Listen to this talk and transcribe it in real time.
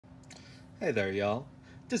Hey there, y'all.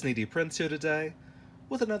 Disney D Prince here today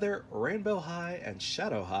with another Rainbow High and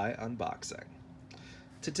Shadow High unboxing.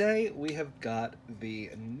 Today we have got the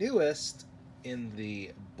newest in the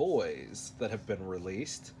boys that have been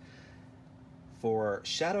released. For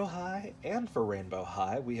Shadow High and for Rainbow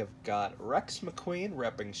High, we have got Rexx McQueen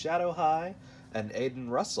repping Shadow High and Aidan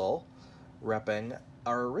Russell repping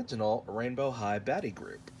our original Rainbow High baddie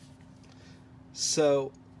group.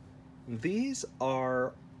 So these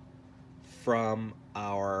are from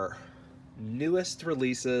our newest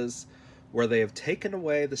releases where they have taken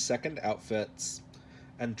away the second outfits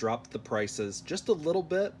and dropped the prices just a little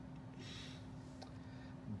bit,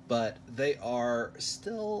 but they are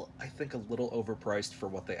still, I think, a little overpriced for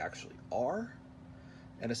what they actually are,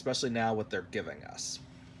 and especially now what they're giving us.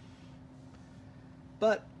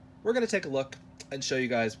 But we're going to take a look and show you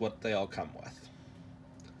guys what they all come with.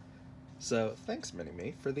 So thanks,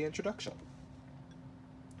 Mini-Me, for the introduction.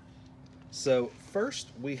 So first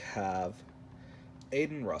we have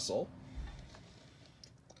Aidan Russell.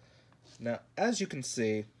 Now, as you can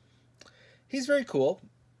see, he's very cool.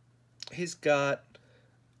 He's got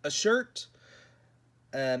a shirt,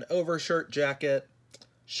 an overshirt jacket,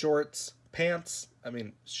 shorts, pants,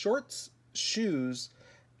 shorts, shoes,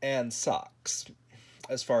 and socks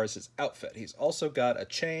as far as his outfit. He's also got a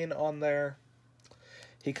chain on there.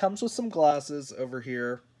 He comes with some glasses over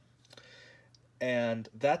here. And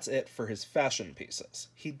that's it for his fashion pieces.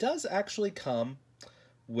 He does actually come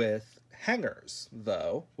with hangers,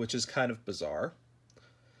 though, which is kind of bizarre,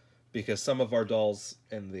 because some of our dolls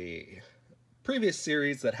in the previous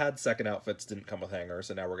series that had second outfits didn't come with hangers,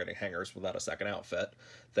 and now we're getting hangers without a second outfit.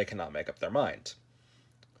 They cannot make up their mind.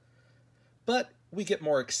 But we get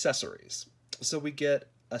more accessories. So we get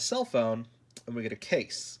a cell phone, and we get a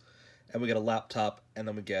case, and we get a laptop, and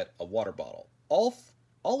then we get a water bottle.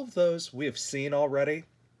 All of those we have seen already,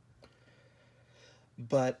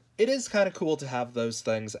 but it is kind of cool to have those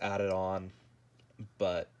things added on.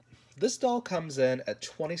 But this doll comes in at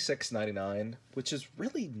 $26.99, which is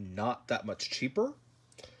really not that much cheaper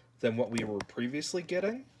than what we were previously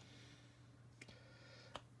getting.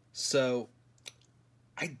 So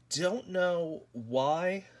I don't know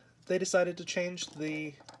why they decided to change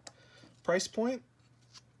the price point.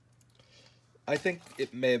 I think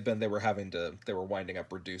it may have been they were winding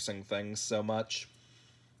up reducing things so much.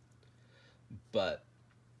 But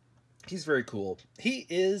he's very cool. He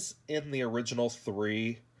is in the original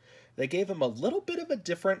 3. They gave him a little bit of a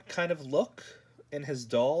different kind of look in his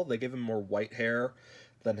doll. They gave him more white hair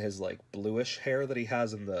than his like bluish hair that he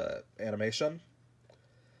has in the animation.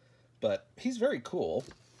 But he's very cool.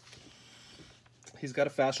 He's got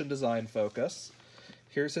a fashion design focus.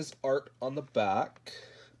 Here's his art on the back.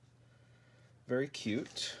 Very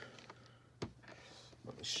cute.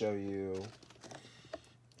 Let me show you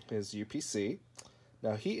his UPC.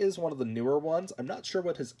 Now, he is one of the newer ones. I'm not sure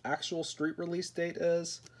what his actual street release date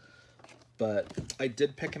is, but I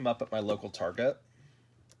did pick him up at my local Target.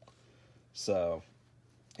 So,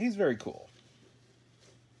 he's very cool.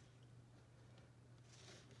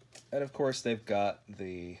 And of course, they've got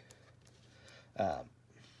the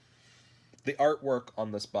artwork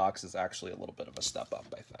on this box is actually a little bit of a step up,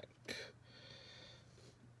 I think.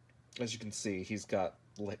 As you can see, he's got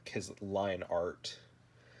like his line art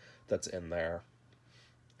that's in there.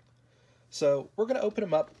 So we're going to open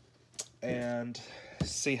him up and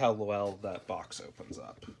see how well that box opens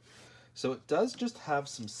up. So it does just have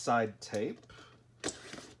some side tape,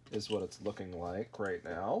 is what it's looking like right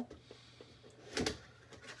now.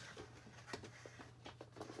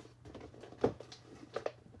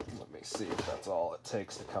 Let me see if that's all it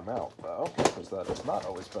takes to come out, though, because that has not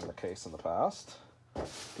always been the case in the past.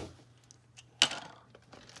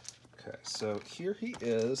 Okay, so here he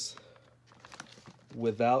is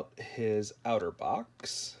without his outer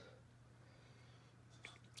box.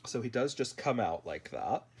 So he does just come out like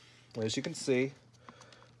that. As you can see,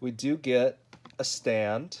 we do get a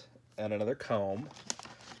stand and another comb.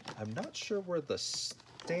 I'm not sure where the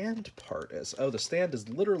stand part is. Oh, the stand is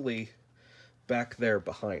literally back there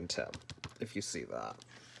behind him, if you see that.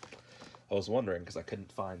 I was wondering because I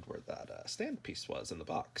couldn't find where that stand piece was in the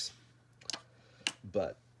box.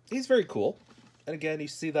 But he's very cool. And again, you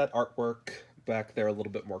see that artwork back there a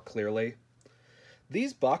little bit more clearly.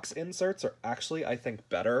 These box inserts are actually, I think,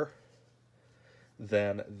 better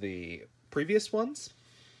than the previous ones.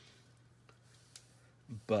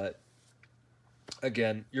 But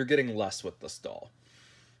again, you're getting less with this doll.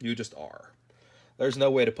 You just are. There's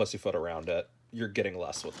no way to pussyfoot around it. You're getting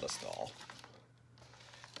less with this doll.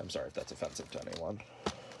 I'm sorry if that's offensive to anyone.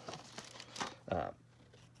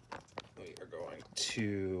 We are going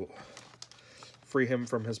to free him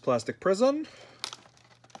from his plastic prison.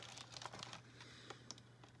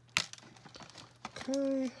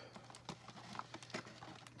 Okay.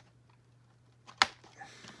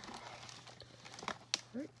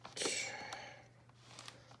 Right.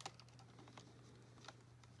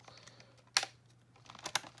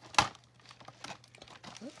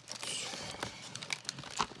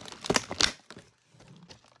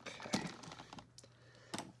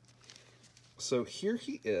 So here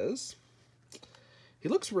he is. He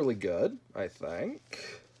looks really good, I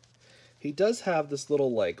think. He does have this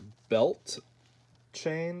little, like, belt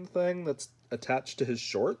chain thing that's attached to his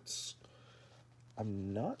shorts.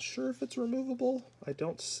 I'm not sure if it's removable. I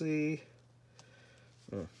don't see...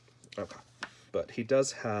 Okay. But he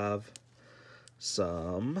does have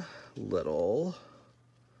some little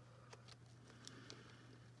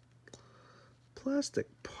plastic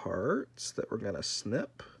parts that we're going to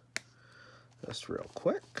snip just real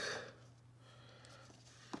quick.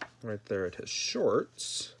 Right there at his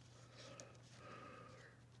shorts.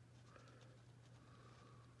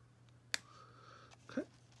 Okay.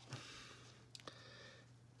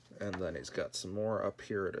 And then he's got some more up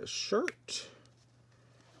here at his shirt.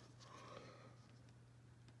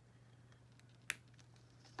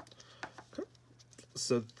 Okay.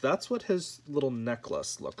 So that's what his little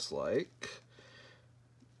necklace looks like.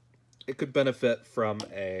 It could benefit from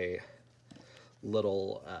a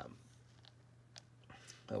little,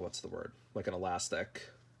 what's the word? Like an elastic.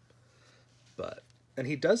 But, and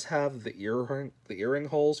he does have the earring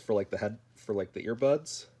holes for like the head, for like the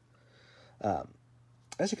earbuds.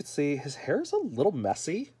 As you can see, his hair is a little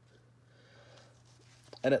messy.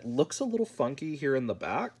 And it looks a little funky here in the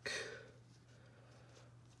back.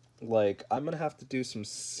 Like, I'm gonna have to do some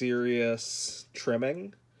serious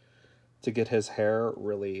trimming to get his hair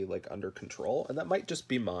really, like, under control. And that might just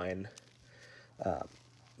be mine.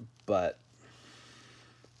 But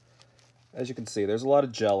as you can see, there's a lot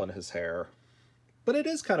of gel in his hair. But it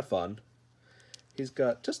is kind of fun. He's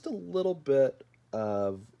got just a little bit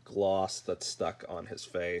of gloss that's stuck on his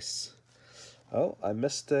face. Oh, I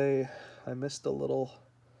missed a little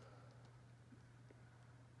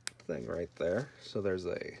thing right there. So there's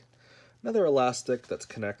another elastic that's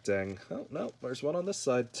connecting. Oh, no, there's one on this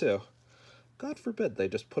side too. God forbid they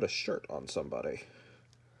just put a shirt on somebody.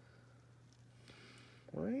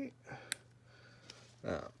 Right?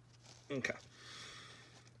 Oh, okay.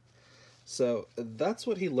 So that's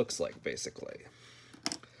what he looks like, basically.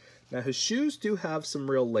 Now, his shoes do have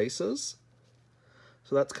some real laces,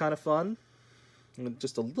 so that's kind of fun. And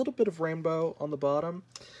just a little bit of rainbow on the bottom.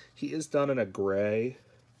 He is done in a gray,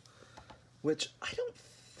 which I don't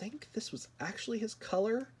think this was actually his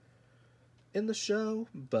color in the show,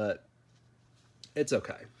 but it's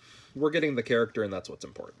okay. We're getting the character, and that's what's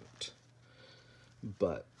important.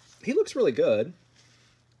 But he looks really good.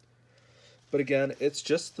 But again, it's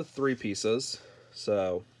just the 3 pieces.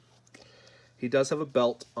 So he does have a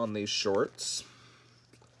belt on these shorts.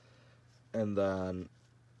 And then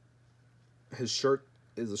his shirt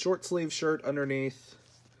is a short sleeve shirt underneath.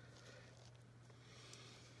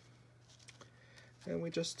 And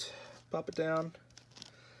we just pop it down.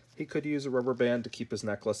 He could use a rubber band to keep his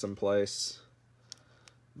necklace in place,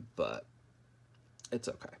 but it's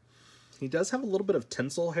okay. He does have a little bit of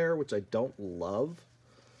tinsel hair, which I don't love,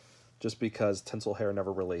 just because tinsel hair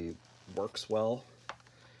never really works well,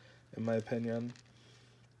 in my opinion.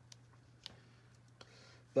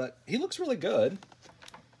 But he looks really good.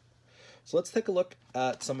 So let's take a look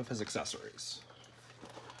at some of his accessories.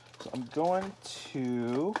 So I'm going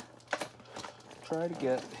to try to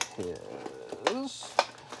get his...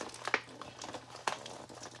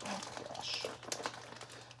 Oh gosh.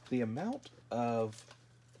 The amount of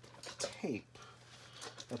tape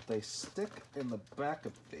that they stick in the back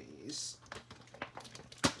of these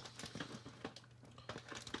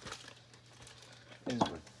is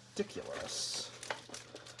ridiculous.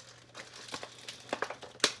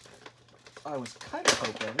 I was kind of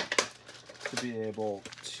hoping to be able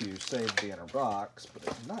to save the inner box, but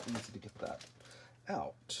it's not easy to get that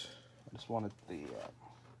out. I just wanted the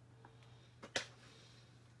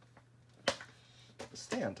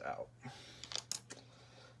stand out.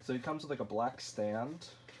 So he comes with like a black stand.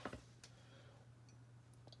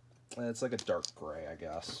 And it's like a dark gray, I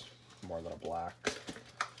guess, more than a black.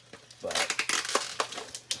 But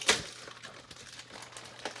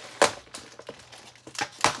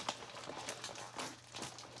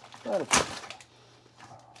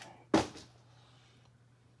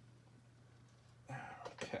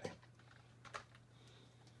okay.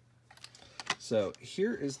 So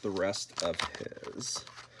here is the rest of his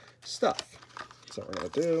stuff. So what we're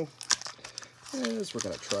going to do is we're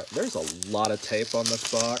going to try... There's a lot of tape on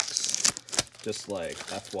this box, just like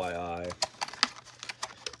FYI,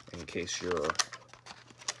 in case you're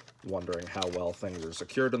wondering how well things are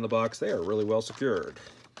secured in the box. They are really well secured.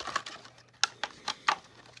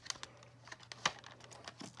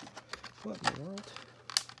 What in the world?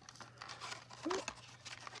 Oh,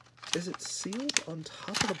 is it sealed on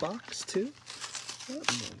top of the box, too? What in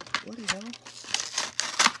the bloody hell?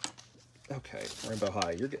 Okay, Rainbow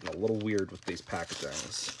High, you're getting a little weird with these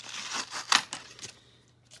packagings.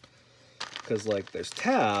 Because, like, there's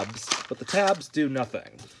tabs, but the tabs do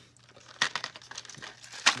nothing.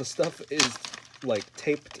 The stuff is, like,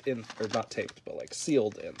 taped in, or not taped, but, like,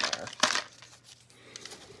 sealed in there.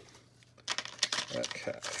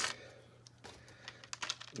 Okay.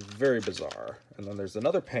 Very bizarre. And then there's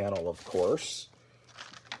another panel, of course.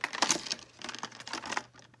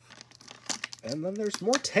 And then there's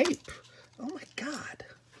more tape. Oh my god.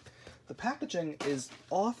 The packaging is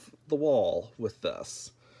off the wall with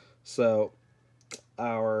this. So,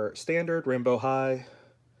 our standard Rainbow High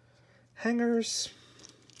hangers.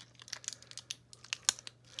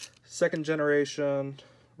 Second generation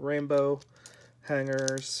rainbow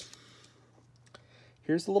hangers.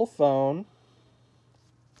 Here's the little phone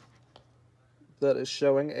that is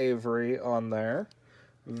showing Avery on there.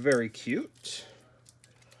 Very cute.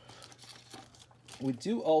 We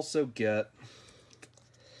do also get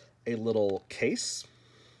a little case,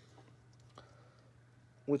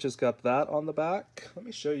 which has got that on the back. Let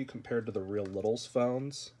me show you compared to the Real Little's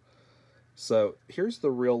phones. So here's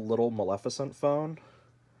the Real Little Maleficent phone.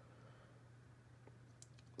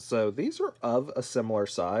 So these are of a similar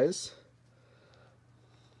size.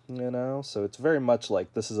 You know, so it's very much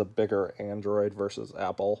like this is a bigger Android versus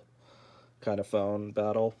Apple kind of phone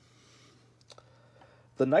battle.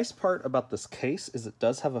 The nice part about this case is it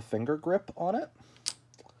does have a finger grip on it.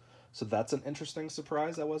 So that's an interesting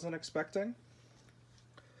surprise I wasn't expecting.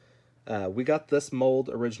 We got this mold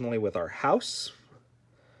originally with our house.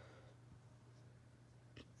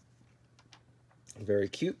 Very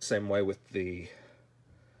cute, same way with the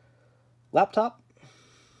laptop.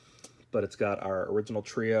 But it's got our original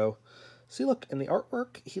trio. See, look, in the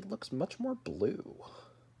artwork, he looks much more blue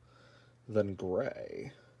than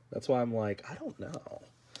gray. That's why I'm like, I don't know.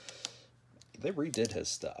 They redid his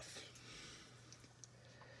stuff.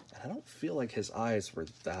 And I don't feel like his eyes were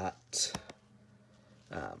that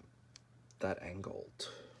angled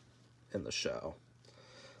in the show.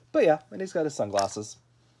 But yeah, and he's got his sunglasses.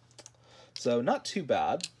 So not too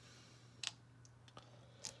bad.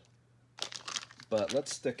 But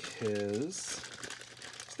let's stick his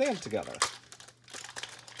stand together.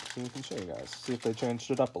 So we can show you guys. See if they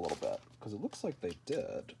changed it up a little bit. Because it looks like they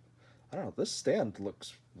did. I don't know, this stand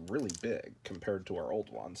looks really big compared to our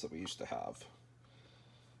old ones that we used to have.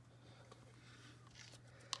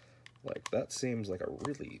 Like, that seems like a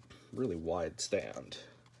really, really wide stand.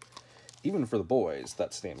 Even for the boys,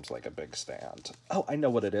 that seems like a big stand. Oh, I know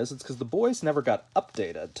what it is. It's because the boys never got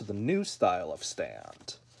updated to the new style of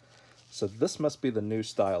stand. So this must be the new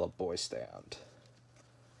style of boy stand.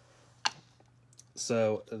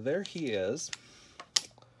 So there he is,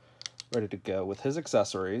 ready to go with his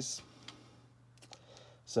accessories.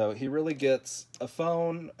 So he really gets a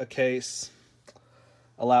phone, a case,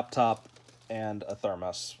 a laptop, and a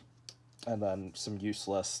thermos, and then some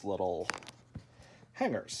useless little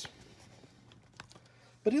hangers.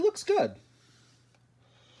 But he looks good.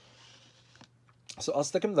 So I'll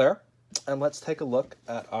stick him there. And let's take a look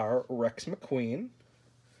at our Rexx McQueen.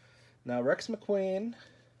 Now, Rexx McQueen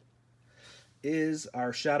is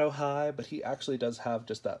our Shadow High, but he actually does have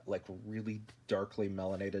just that, like, really darkly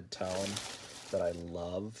melanated tone that I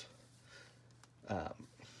love.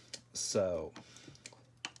 So,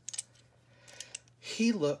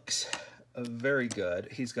 he looks very good.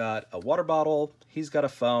 He's got a water bottle, he's got a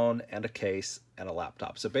phone, and a case, and a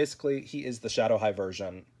laptop. So basically, he is the Shadow High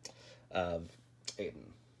version of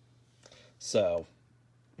Aidan. So,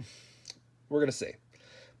 we're going to see.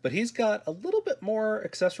 But he's got a little bit more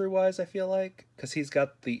accessory-wise, I feel like, because he's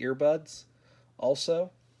got the earbuds also,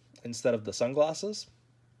 instead of the sunglasses.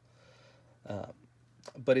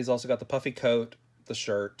 But he's also got the puffy coat, the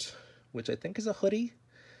shirt, which I think is a hoodie.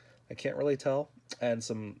 I can't really tell. And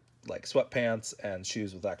some, like, sweatpants and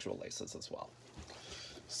shoes with actual laces as well.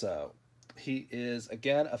 So, he is,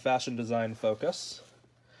 again, a fashion design focus.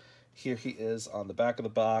 Here he is on the back of the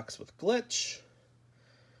box with Glitch.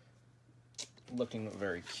 Looking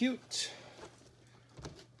very cute.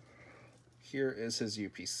 Here is his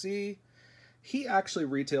UPC. He actually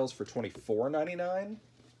retails for $24.99,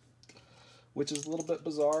 which is a little bit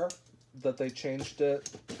bizarre. that they changed it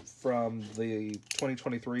from the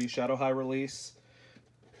 2023 Shadow High release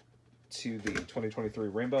to the 2023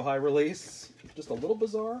 Rainbow High release. Just a little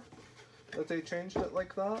bizarre that they changed it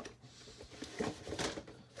like that.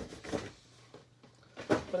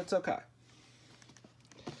 But it's okay.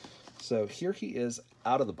 So here he is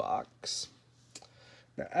out of the box.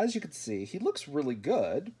 Now, as you can see, he looks really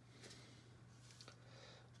good.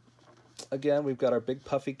 Again, we've got our big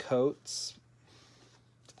puffy coats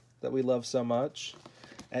that we love so much.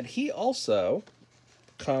 And he also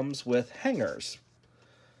comes with hangers.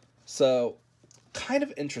 So, kind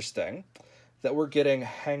of interesting that we're getting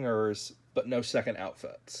hangers but no second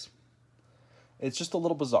outfits. It's just a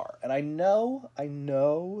little bizarre. And I know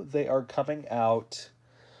they are coming out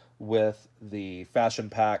with the fashion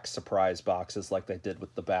pack surprise boxes like they did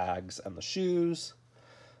with the bags and the shoes,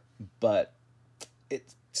 but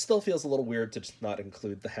it still feels a little weird to just not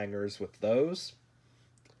include the hangers with those,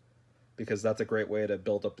 because that's a great way to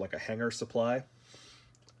build up like a hanger supply.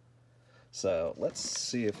 So let's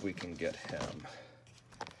see if we can get him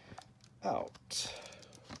out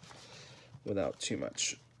without too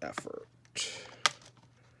much effort.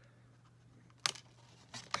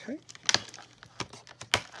 Okay.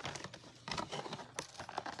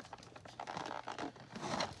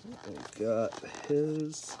 We've got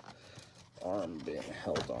his arm being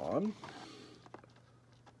held on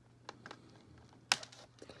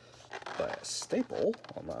by a staple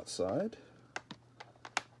on that side.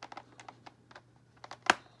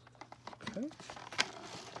 Okay.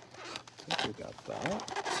 I think we got that.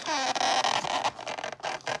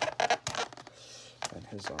 And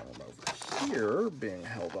his arm over here being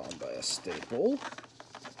held on by a staple.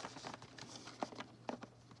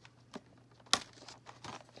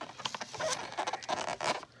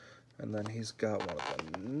 And then he's got one of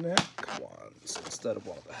the neck ones instead of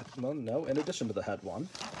one of the head. Well, no, in addition to the head one.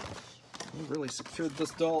 We really secured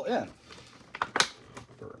this doll in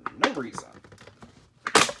for no reason.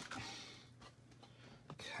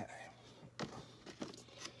 Okay.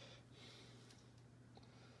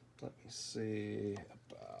 Let me see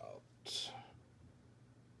about...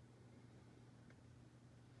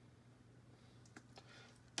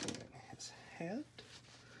 his head.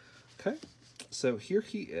 Okay. So here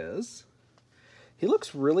he is. He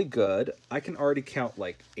looks really good. I can already count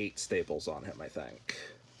like 8 staples on him, I think.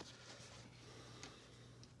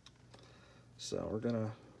 So we're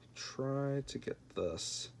gonna try to get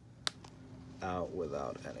this out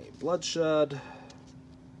without any bloodshed,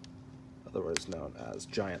 otherwise known as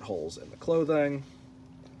giant holes in the clothing.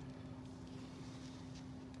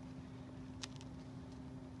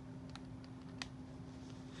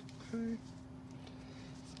 Okay.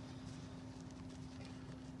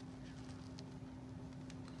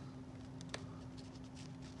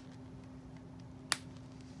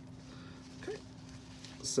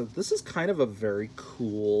 So this is kind of a very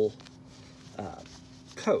cool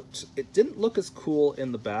coat. It didn't look as cool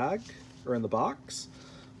in the bag or in the box,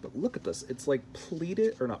 but look at this. It's like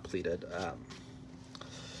pleated, or not pleated.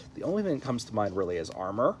 The only thing that comes to mind really is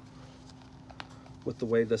armor with the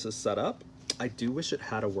way this is set up. I do wish it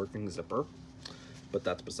had a working zipper, but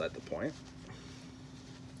that's beside the point.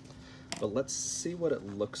 But let's see what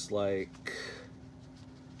it looks like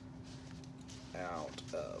out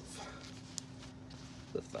of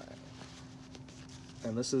the thing.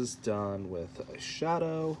 And this is done with a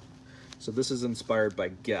shadow. So this is inspired by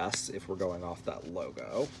Guess, if we're going off that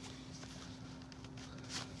logo.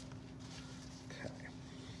 Okay.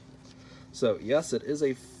 So yes, it is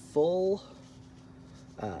a full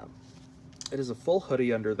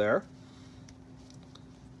hoodie under there.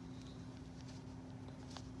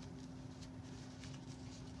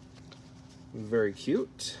 Very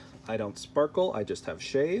cute. I don't sparkle, I just have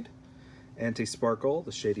shade. Anti-Sparkle,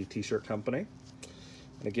 the Shady T-shirt company.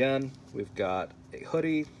 And again, we've got a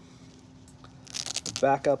hoodie, a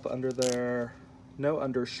backup under there, no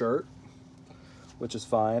undershirt, which is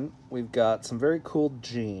fine. We've got some very cool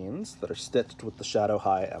jeans that are stitched with the Shadow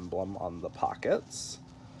High emblem on the pockets.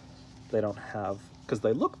 They don't have, because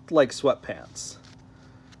they looked like sweatpants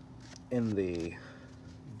in the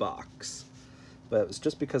box, but it was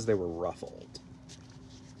just because they were ruffled.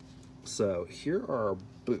 So here are our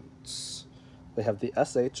boots. They have the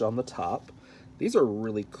SH on the top. These are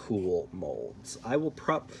really cool molds. We'll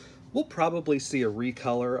probably see a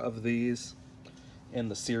recolor of these in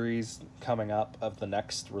the series coming up of the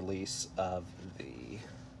next release of the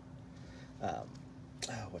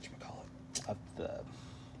whatchamacallit, of the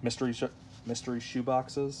mystery shoe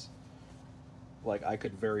boxes. Like, I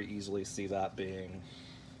could very easily see that being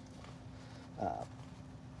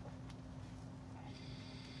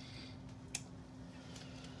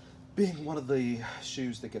being one of the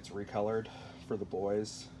shoes that gets recolored for the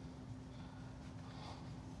boys.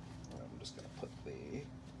 I'm just going to put the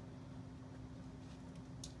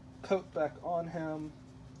coat back on him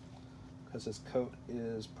because his coat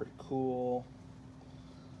is pretty cool.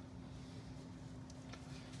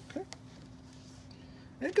 Okay.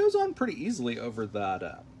 And it goes on pretty easily over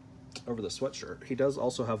that, over the sweatshirt. He does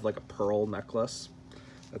also have like a pearl necklace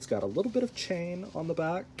that's got a little bit of chain on the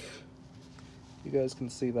back. You guys can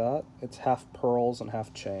see that. It's half pearls and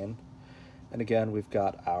half chain. And again, we've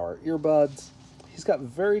got our earbuds. He's got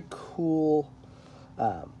very cool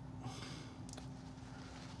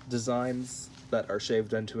designs that are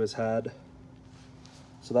shaved into his head.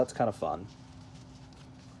 So that's kind of fun.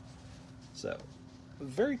 So,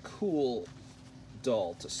 very cool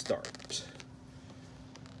doll to start.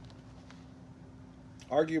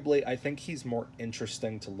 Arguably, I think he's more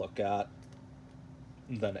interesting to look at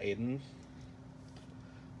than Aidan.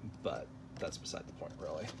 But that's beside the point,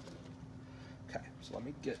 really. Okay, so let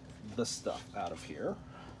me get this stuff out of here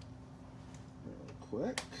real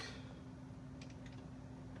quick.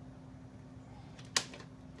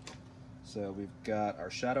 So we've got our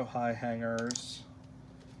shadow high hangers.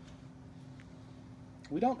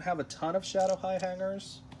 We don't have a ton of shadow high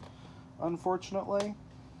hangers, unfortunately.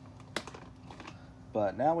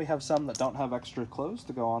 But now we have some that don't have extra clothes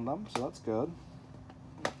to go on them, so that's good.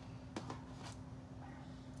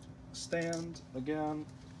 Stand again.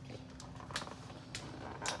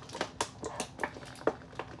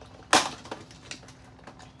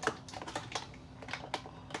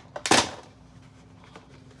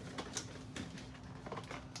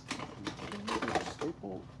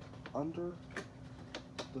 Staple under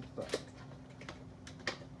the thing.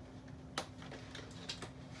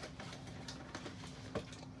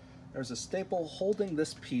 There's a staple holding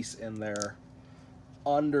this piece in there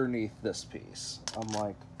underneath this piece. I'm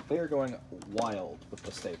like, they are going wild with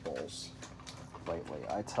the staples lately,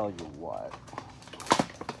 I tell you what.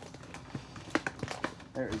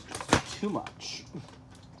 There is just too much.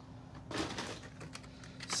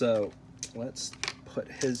 So let's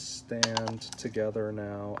put his stand together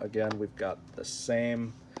now. Again, we've got the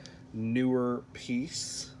same newer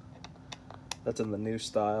piece that's in the new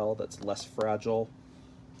style, that's less fragile.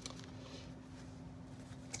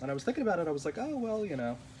 And I was thinking about it, I was like, oh, well, you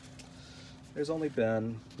know, there's only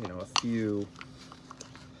been, you know, a few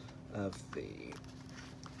of the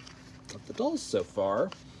dolls so far.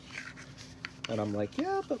 And I'm like,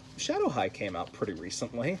 yeah, but Shadow High came out pretty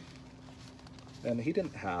recently. And he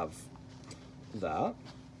didn't have that.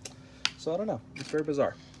 So I don't know, it's very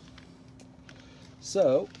bizarre.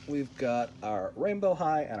 So we've got our Rainbow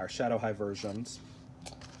High and our Shadow High versions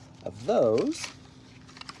of those.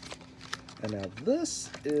 And now this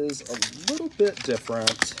is a little bit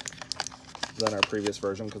different than our previous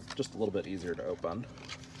version because it's just a little bit easier to open.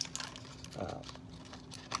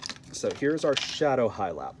 So here's our Shadow High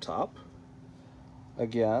laptop.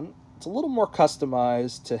 Again, it's a little more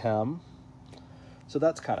customized to him, so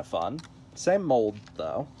that's kind of fun. Same mold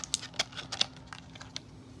though.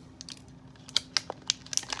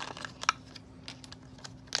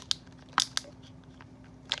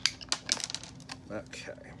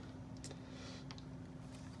 Okay.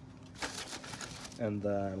 And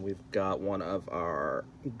then we've got one of our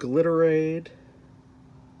Glitterade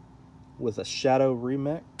with a Shadow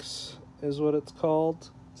Remix, is what it's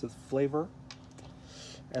called. It's a flavor.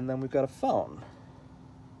 And then we've got a phone.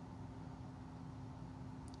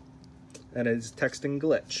 And it's texting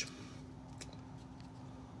glitch.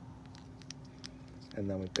 And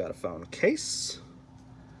then we've got a phone case,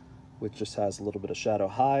 which just has a little bit of Shadow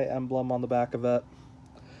High emblem on the back of it.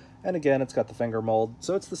 And again, it's got the finger mold,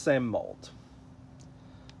 so it's the same mold.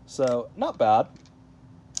 So, not bad.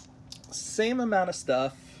 Same amount of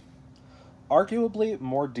stuff. Arguably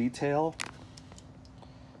more detail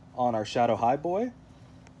on our Shadow High boy.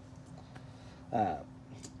 On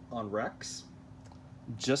Rexx.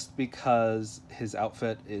 Just because his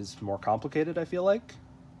outfit is more complicated, I feel like.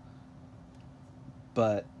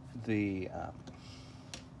 But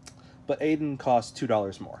but Aidan costs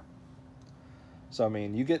 $2 more. So, I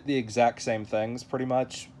mean, you get the exact same things, pretty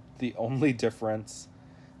much. The only difference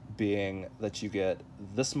being that you get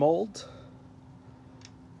this mold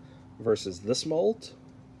versus this mold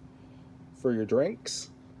for your drinks,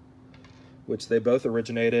 which they both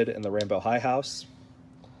originated in the Rainbow High house.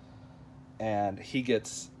 And he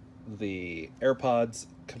gets the AirPods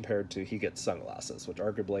compared to he gets sunglasses, which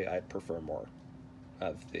arguably I prefer more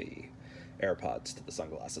of the AirPods to the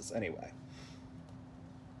sunglasses anyway.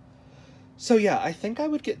 So yeah, I think I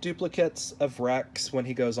would get duplicates of Rexx when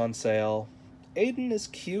he goes on sale. Aidan is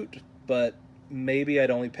cute, but maybe I'd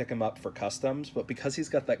only pick him up for customs, but because he's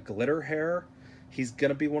got that glitter hair, he's going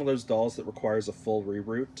to be one of those dolls that requires a full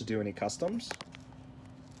reroute to do any customs.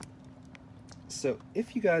 So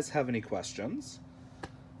if you guys have any questions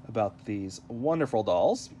about these wonderful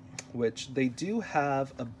dolls, which they do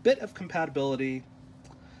have a bit of compatibility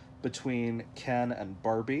between Ken and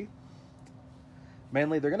Barbie.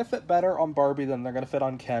 Mainly, they're going to fit better on Barbie than they're going to fit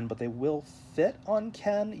on Ken, but they will fit on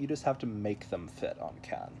Ken. You just have to make them fit on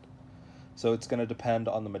Ken. So it's going to depend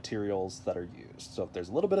on the materials that are used. So if there's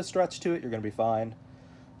a little bit of stretch to it, you're going to be fine.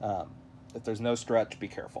 If there's no stretch, be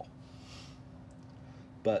careful.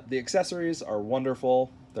 But the accessories are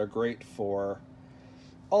wonderful. They're great for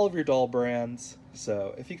all of your doll brands.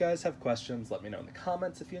 So if you guys have questions, let me know in the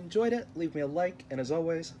comments. If you enjoyed it, leave me a like. And as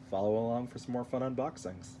always, follow along for some more fun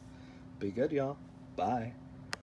unboxings. Be good, y'all. Bye.